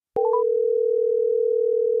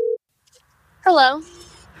Hello.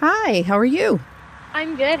 Hi, how are you?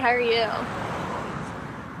 I'm good. How are you?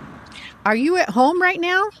 Are you at home right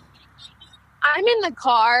now? I'm in the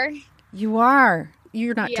car. You are.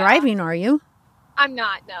 You're not Yeah, driving, are you? I'm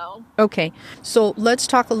not, no. Okay, so let's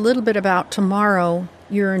talk a little bit about tomorrow.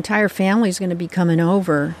 Your entire family is going to be coming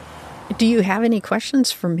over. Do you have any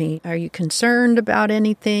questions for me? Are you concerned about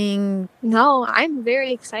anything? No, I'm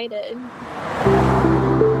very excited.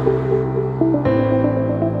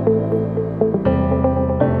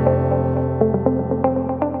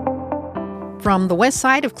 From the west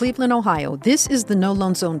side of Cleveland, Ohio, this is the No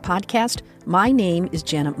Loan Zone podcast. My name is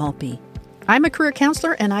Janet Malpe. I'm a career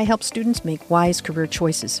counselor and I help students make wise career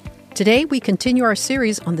choices. Today, we continue our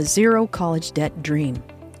series on the zero college debt dream.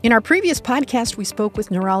 In our previous podcast, we spoke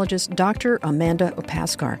with neurologist Dr. Amanda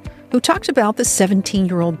Opaskar, who talked about the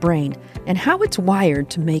 17-year-old brain and how it's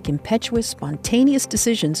wired to make impetuous, spontaneous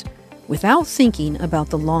decisions without thinking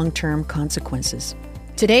about the long-term consequences.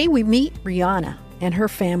 Today, we meet Rihanna and her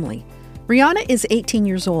family. Rihanna is 18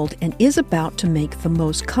 years old and is about to make the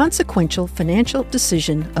most consequential financial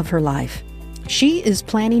decision of her life. She is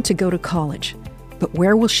planning to go to college, but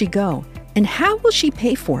where will she go? And how will she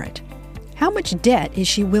pay for it? How much debt is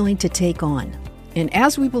she willing to take on? And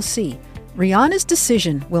as we will see, Rihanna's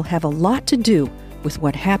decision will have a lot to do with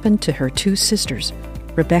what happened to her two sisters,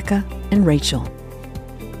 Rebecca and Rachel.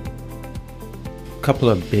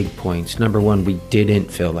 Couple of big points. Number one, we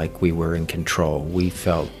didn't feel like we were in control. We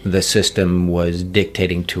felt the system was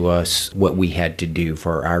dictating to us what we had to do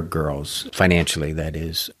for our girls, financially, that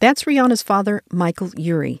is. That's Rihanna's father, Michael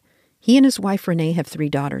Urie. He and his wife, Renee, have three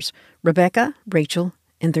daughters, Rebecca, Rachel,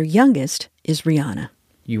 and their youngest is Rihanna.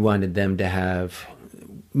 You wanted them to have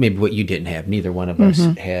maybe what you didn't have. Neither one of us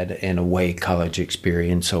had an away college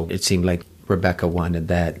experience, so it seemed like Rebecca wanted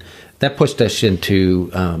that. That pushed us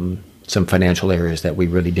into some financial areas that we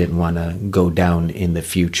really didn't want to go down in the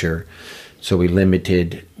future. So we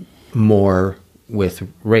limited more with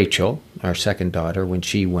Rachel, our second daughter, when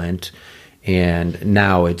she went. And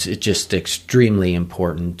now it's just extremely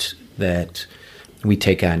important that we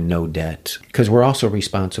take on no debt, because we're also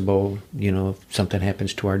responsible, if something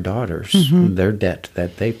happens to our daughters, their debt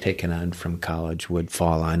that they've taken on from college would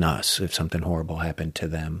fall on us if something horrible happened to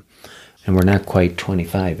them. And we're not quite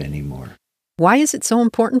 25 anymore. Why is it so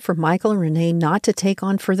important for Michael and Renee not to take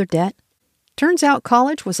on further debt? Turns out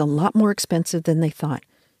college was a lot more expensive than they thought,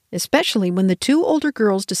 especially when the two older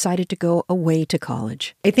girls decided to go away to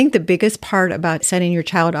college. I think the biggest part about sending your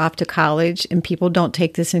child off to college, and people don't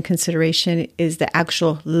take this in consideration, is the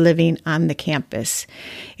actual living on the campus.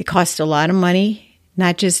 It costs a lot of money,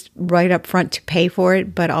 not just right up front to pay for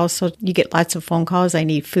it, but also you get lots of phone calls. I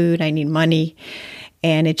need food, I need money.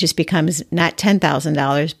 And it just becomes not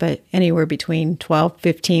 $10,000, but anywhere between $12,000,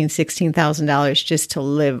 $15,000, $16,000 just to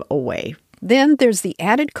live away. Then there's the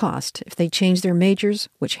added cost if they change their majors,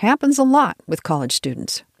 which happens a lot with college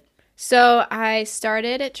students. So I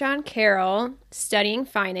started at John Carroll studying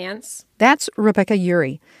finance. That's Rebecca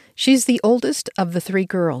Urie. She's the oldest of the three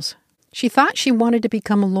girls. She thought she wanted to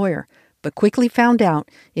become a lawyer, but quickly found out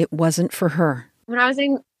it wasn't for her. When I was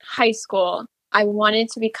in high school, I wanted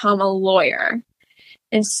to become a lawyer.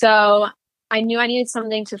 And so I knew I needed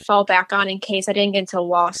something to fall back on in case I didn't get into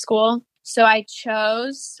law school. So I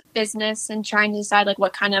chose business and trying to decide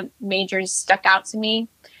what kind of majors stuck out to me.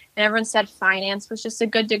 And everyone said finance was just a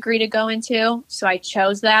good degree to go into. So I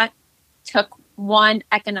chose that, took one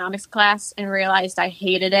economics class and realized I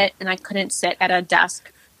hated it and I couldn't sit at a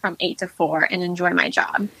desk from 8 to 4 and enjoy my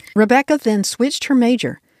job. Rebecca then switched her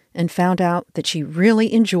major and found out that she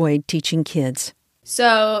really enjoyed teaching kids.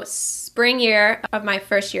 So spring year of my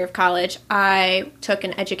first year of college, I took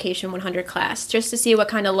an Education 100 class just to see what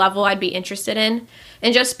kind of level I'd be interested in.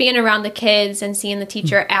 And just being around the kids and seeing the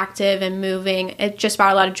teacher active and moving, it just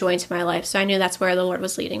brought a lot of joy into my life. So I knew that's where the Lord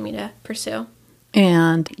was leading me to pursue.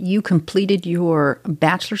 And you completed your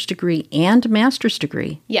bachelor's degree and master's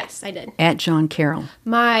degree. Yes, I did. At John Carroll.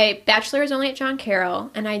 My bachelor is only at John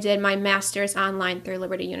Carroll, and I did my master's online through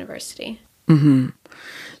Liberty University. Mm-hmm.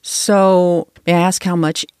 So, may I ask how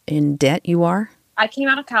much in debt you are? I came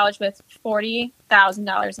out of college with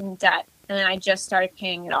 $40,000 in debt, and then I just started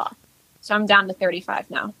paying it off. So I'm down to 35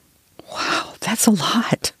 now. Wow, that's a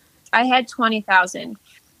lot. I had 20,000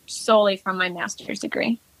 solely from my master's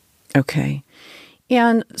degree. Okay.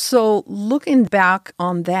 And so looking back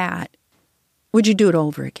on that, would you do it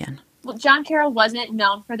over again? Well, John Carroll wasn't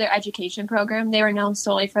known for their education program. They were known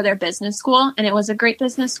solely for their business school, and it was a great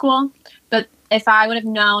business school. But if I would have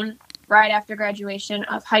known right after graduation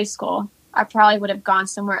of high school, I probably would have gone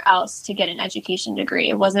somewhere else to get an education degree.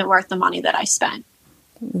 It wasn't worth the money that I spent.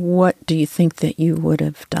 What do you think that you would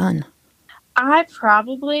have done? I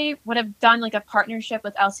probably would have done like a partnership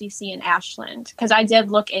with LCC in Ashland because I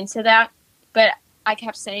did look into that, but I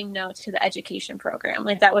kept saying no to the education program.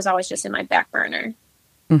 Like that was always just in my back burner.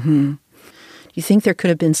 Mm-hmm. Do you think there could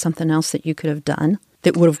have been something else that you could have done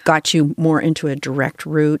that would have got you more into a direct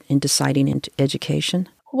route in deciding into education?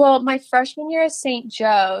 Well, my freshman year at St.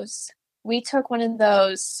 Joe's, we took one of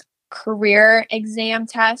those career exam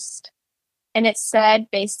tests. And it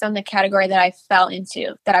said, based on the category that I fell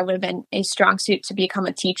into, that I would have been a strong suit to become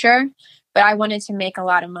a teacher. But I wanted to make a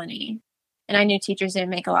lot of money. And I knew teachers didn't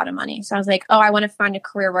make a lot of money. So I was like, oh, I want to find a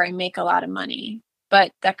career where I make a lot of money.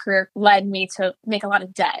 But that career led me to make a lot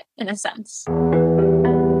of debt, in a sense.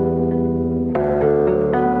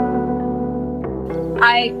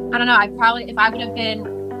 I don't know. I probably, if I would have been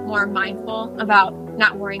more mindful about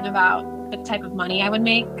not worrying about the type of money I would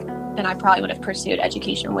make, then I probably would have pursued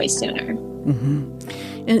education way sooner.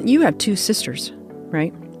 Mm-hmm. And you have 2 sisters,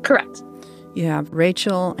 right? Correct. You have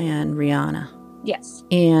Rachel and Rihanna. Yes.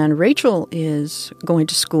 And Rachel is going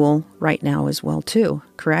to school right now as well, too,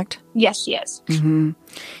 correct? Yes, she is. Mm-hmm.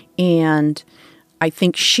 And I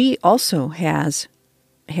think she also has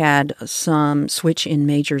had some switch in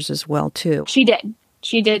majors as well, too. She did.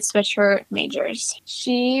 She did switch her majors.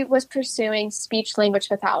 She was pursuing speech-language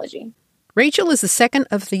pathology. Rachel is the second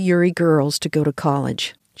of the Urey girls to go to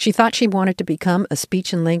college. She thought she wanted to become a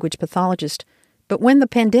speech and language pathologist, but when the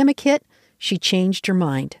pandemic hit, she changed her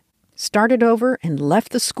mind, started over, and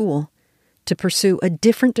left the school to pursue a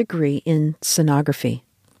different degree in sonography.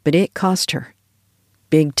 But it cost her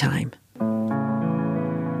big time.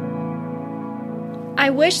 I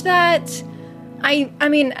wish that I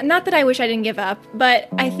mean, not that I wish I didn't give up, but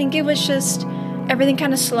I think it was just everything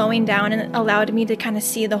kind of slowing down and allowed me to kind of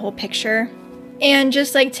see the whole picture and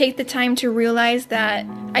just like take the time to realize that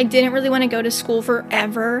I didn't really want to go to school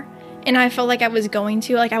forever. And I felt like I was going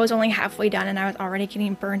to, like I was only halfway done and I was already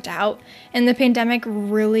getting burnt out. And the pandemic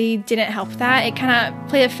really didn't help that. It kind of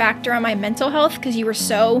played a factor on my mental health because you were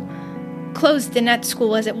so closed in at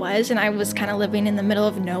school as it was. And I was kind of living in the middle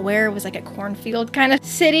of nowhere. It was like a cornfield kind of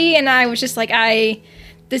city. And I was just like,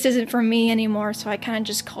 this isn't for me anymore. So I kind of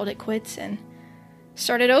just called it quits and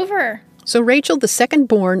started over. So Rachel, the second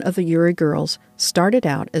born of the Urey girls, started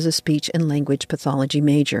out as a speech and language pathology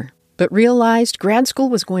major, but realized grad school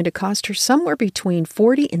was going to cost her somewhere between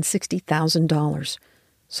 $40,000 and $60,000.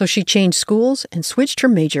 So she changed schools and switched her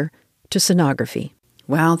major to sonography.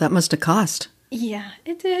 Wow, that must have cost. Yeah,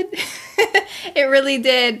 it did. It really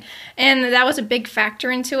did. And that was a big factor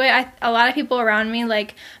into it. A lot of people around me,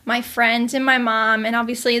 like my friends and my mom, and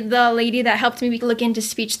obviously the lady that helped me look into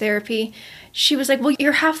speech therapy, she was like, well,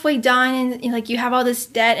 you're halfway done and like you have all this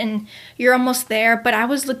debt and you're almost there. But I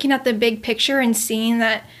was looking at the big picture and seeing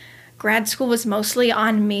that grad school was mostly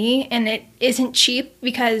on me and it isn't cheap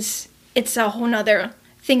because it's a whole nother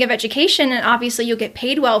thing of education, and obviously you'll get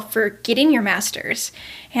paid well for getting your master's.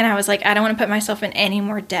 And I was like, I don't want to put myself in any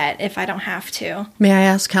more debt if I don't have to. May I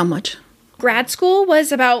ask how much? Grad school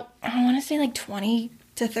was about, I want to say like 20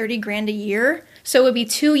 to 30 grand a year. So it would be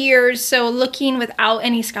 2 years. So looking without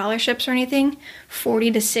any scholarships or anything,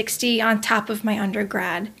 40 to 60 on top of my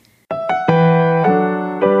undergrad.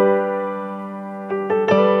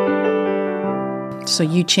 So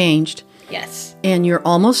you changed. Yes. And you're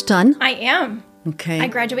almost done? I am. Okay. I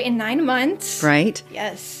graduate in 9 months. Right?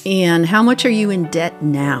 Yes. And how much are you in debt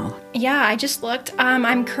now? Yeah, I just looked.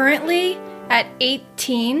 I'm currently at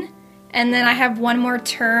 18, and then I have one more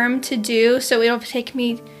term to do, so it'll take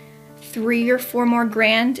me 3 or 4 more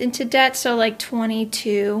grand into debt, so like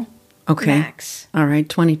 22 max. All right,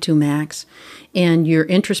 22 max. And your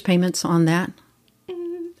interest payments on that?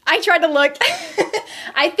 I tried to look.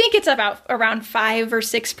 I think it's about around 5 or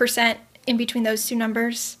 6% in between those two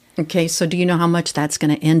numbers. Okay, so do you know how much that's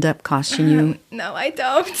going to end up costing you? No, I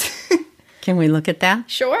don't. Can we look at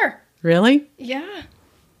that? Sure. Really? Yeah.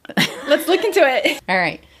 Let's look into it. All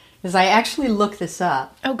right. Because I actually looked this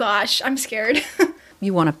up. Oh gosh, I'm scared.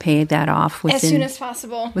 You want to pay that off within... As soon as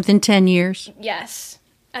possible. Within 10 years? Yes.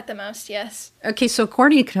 At the most, yes. Okay, so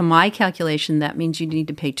according to my calculation, that means you need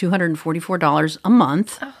to pay $244 a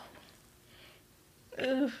month. Oh.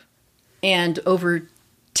 Ugh. And over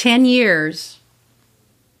 10 years,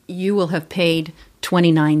 you will have paid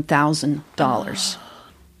 $29,000.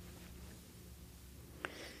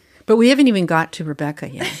 But we haven't even got to Rebecca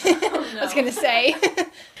yet. I was going to say.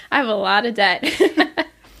 I have a lot of debt.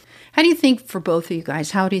 How do you think, for both of you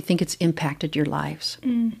guys, how do you think it's impacted your lives?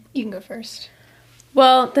 You can go first.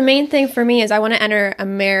 Well, the main thing for me is I want to enter a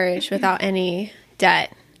marriage without any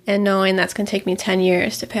debt. And knowing that's going to take me 10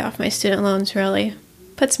 years to pay off my student loans really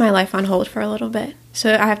puts my life on hold for a little bit.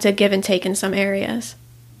 So I have to give and take in some areas.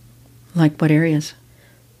 Like what areas?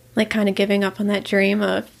 Like kind of giving up on that dream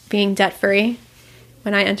of being debt-free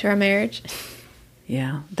when I enter a marriage.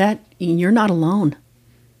 Yeah, that you're not alone,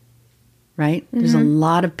 right? Mm-hmm. There's a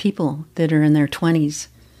lot of people that are in their 20s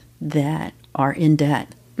that are in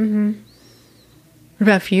debt. Mm-hmm. What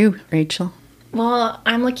about for you, Rachel? Well,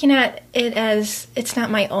 I'm looking at it as it's not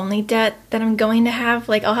my only debt that I'm going to have.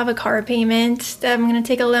 Like, I'll have a car payment that I'm going to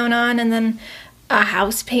take a loan on, and then a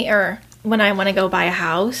house pay, or when I want to go buy a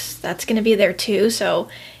house, that's going to be there too. So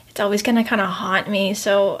it's always going to kind of haunt me.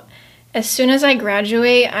 So as soon as I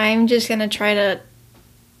graduate, I'm just going to try to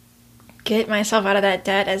get myself out of that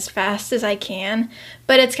debt as fast as I can.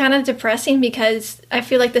 But it's kind of depressing because I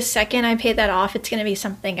feel like the second I pay that off, it's going to be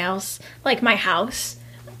something else, like my house.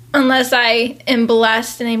 Unless I am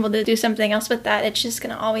blessed and able to do something else with that, it's just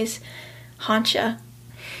going to always haunt you.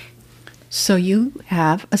 So you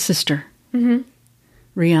have a sister, Mm-hmm.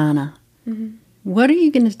 Rihanna. Mm-hmm. What are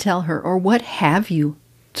you going to tell her, or what have you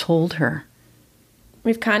told her?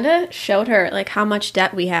 We've kind of showed her like how much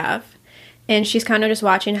debt we have. And she's kind of just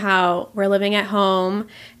watching how we're living at home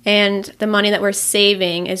and the money that we're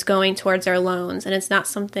saving is going towards our loans. And it's not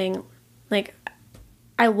something like,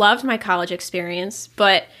 I loved my college experience,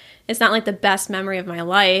 but it's not like the best memory of my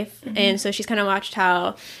life. Mm-hmm. And so she's kind of watched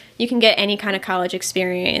how you can get any kind of college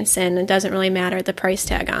experience and it doesn't really matter the price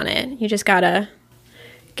tag on it. You just got to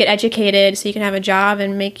get educated so you can have a job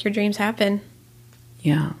and make your dreams happen.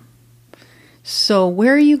 Yeah. So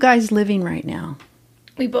where are you guys living right now?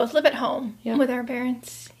 We both live at home with our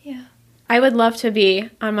parents. Yeah. I would love to be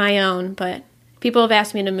on my own, but people have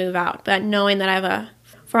asked me to move out. But knowing that I have a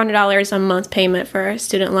 $400 a month payment for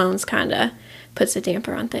student loans kind of puts a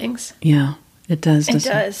damper on things. Yeah, it does. It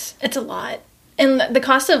does. It's a lot. And the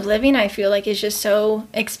cost of living, I feel like, is just so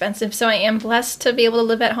expensive. So I am blessed to be able to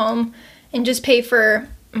live at home and just pay for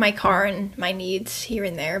my car and my needs here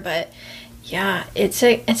and there. But yeah, it's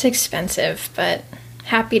expensive, but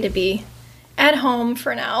happy to be at home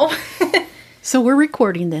for now. So we're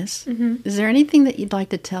recording this. Mm-hmm. Is there anything that you'd like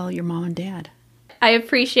to tell your mom and dad? I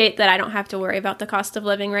appreciate that I don't have to worry about the cost of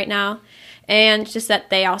living right now, and just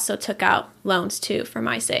that they also took out loans too for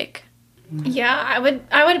my sake. Yeah, I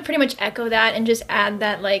would pretty much echo that and just add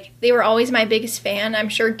that, like, they were always my biggest fan. I'm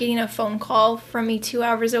sure getting a phone call from me 2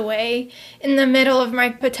 hours away in the middle of my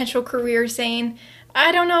potential career saying,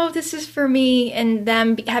 I don't know if this is for me, and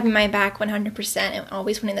them having my back 100% and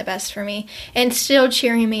always wanting the best for me and still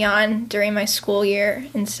cheering me on during my school year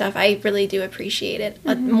and stuff. I really do appreciate it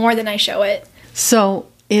more than I show it. So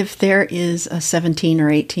if there is a 17 or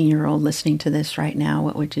 18-year-old listening to this right now,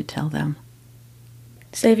 what would you tell them?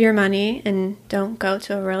 Save your money and don't go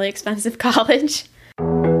to a really expensive college.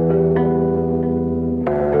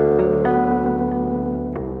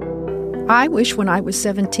 I wish when I was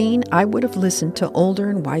 17, I would have listened to older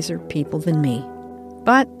and wiser people than me.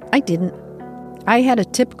 But I didn't. I had a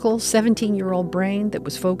typical 17-year-old brain that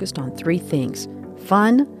was focused on 3 things: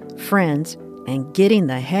 fun, friends, and getting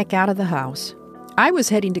the heck out of the house. I was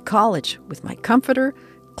heading to college with my comforter,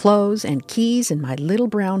 clothes, and keys in my little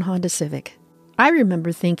brown Honda Civic. I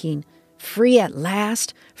remember thinking, free at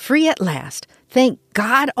last, thank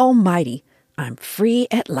God Almighty, I'm free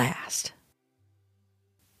at last.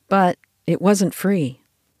 But it wasn't free.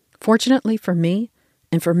 Fortunately for me,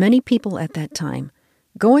 and for many people at that time,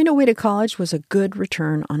 going away to college was a good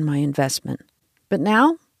return on my investment. But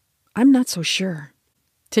now, I'm not so sure.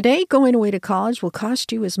 Today, going away to college will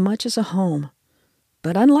cost you as much as a home.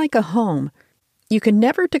 But unlike a home, you can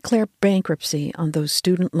never declare bankruptcy on those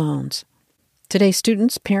student loans. Today,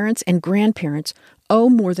 students, parents, and grandparents owe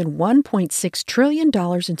more than $1.6 trillion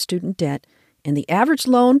in student debt, and the average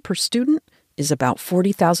loan per student is about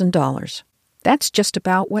 $40,000. That's just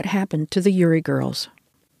about what happened to the Uri girls.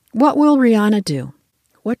 What will Rihanna do?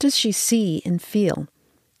 What does she see and feel?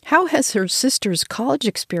 How has her sister's college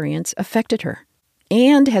experience affected her?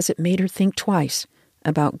 And has it made her think twice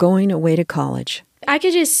about going away to college? I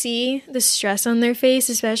could just see the stress on their face,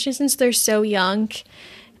 especially since they're so young.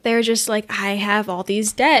 They're just like, I have all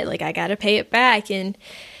these debt, like I gotta pay it back. And,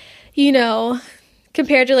 you know,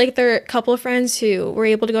 compared to like their couple of friends who were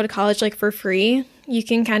able to go to college like for free, you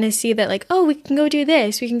can kind of see that like, oh, we can go do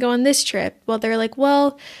this, we can go on this trip. Well, they're like,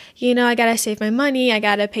 well, you know, I gotta save my money, I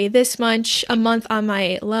gotta pay this much a month on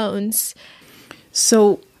my loans.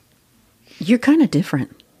 So you're kind of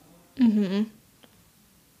different. Mm-hmm.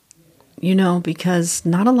 You know, because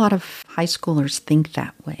not a lot of high schoolers think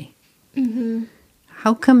that way. Mm-hmm.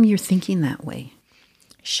 How come you're thinking that way?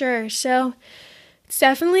 Sure. So it's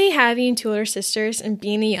definitely having 2 older sisters and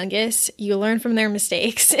being the youngest. You learn from their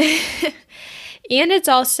mistakes. And it's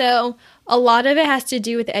also, a lot of it has to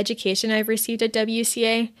do with the education I've received at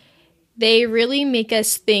WCA. they really make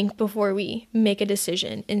us think before we make a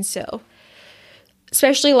decision. And so,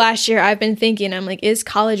 especially last year, I've been thinking, I'm like, is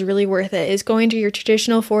college really worth it? Is going to your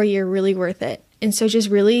traditional 4-year really worth it? And so just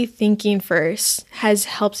really thinking first has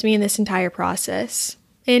helped me in this entire process.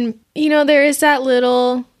 And, there is that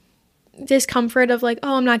little discomfort of like,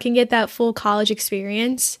 oh, I'm not going to get that full college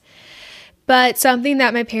experience. But something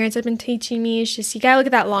that my parents have been teaching me is just you got to look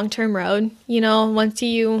at that long-term road. Once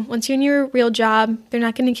you're in your real job, they're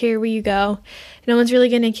not going to care where you go. No one's really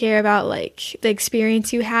going to care about like the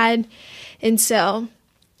experience you had. And so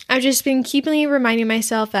I've just been keeping reminding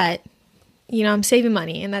myself that, I'm saving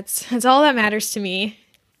money, and that's all that matters to me.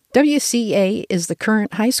 WCA is the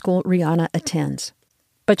current high school Rihanna attends.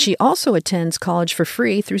 But she also attends college for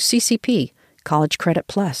free through CCP, College Credit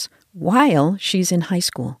Plus, while she's in high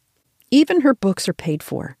school. Even her books are paid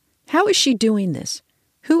for. How is she doing this?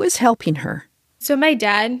 Who is helping her? So my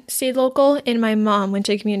dad stayed local and my mom went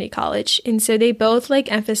to community college. And so they both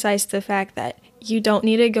emphasized the fact that you don't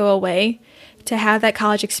need to go away to have that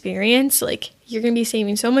college experience. You're going to be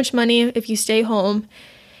saving so much money if you stay home.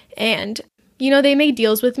 And, they make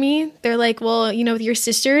deals with me. They're like, well, with your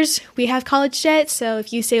sisters, we have college debt. So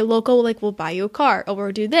if you stay local, we'll buy you a car or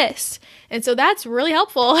we'll do this. And so that's really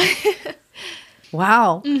helpful.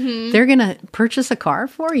 Wow. Mm-hmm. They're going to purchase a car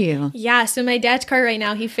for you. Yeah. So my dad's car right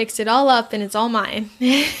now, he fixed it all up and it's all mine.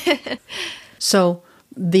 So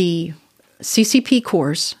the CCP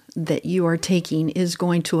course that you are taking is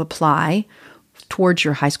going to apply towards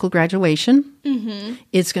your high school graduation. Mm-hmm.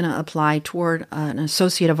 It's going to apply toward an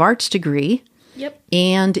Associate of Arts degree. Yep.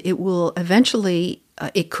 And it will eventually,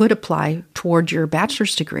 it could apply toward your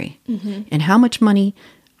bachelor's degree. Mm-hmm. And how much money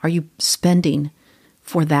are you spending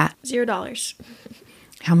for that? $0.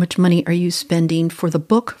 How much money are you spending for the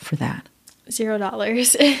book for that?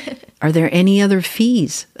 $0. Are there any other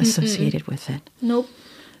fees associated with it? Nope.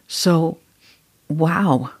 So,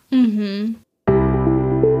 wow. Mm-hmm.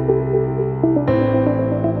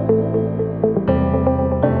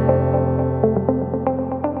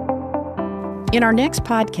 In our next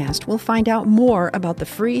podcast, we'll find out more about the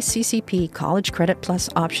free CCP College Credit Plus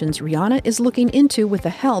options Rihanna is looking into with the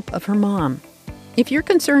help of her mom. If you're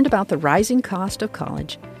concerned about the rising cost of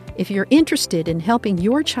college, if you're interested in helping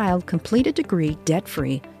your child complete a degree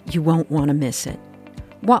debt-free, you won't want to miss it.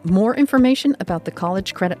 Want more information about the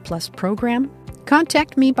College Credit Plus program?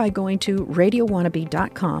 Contact me by going to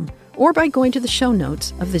radiowannabe.com or by going to the show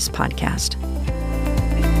notes of this podcast.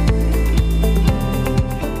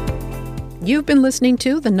 You've been listening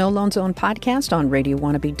to the No Loan Zone podcast on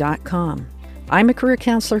radiowannabe.com. I'm a career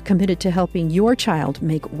counselor committed to helping your child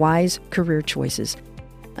make wise career choices.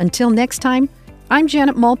 Until next time, I'm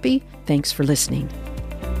Janet Maltby. Thanks for listening.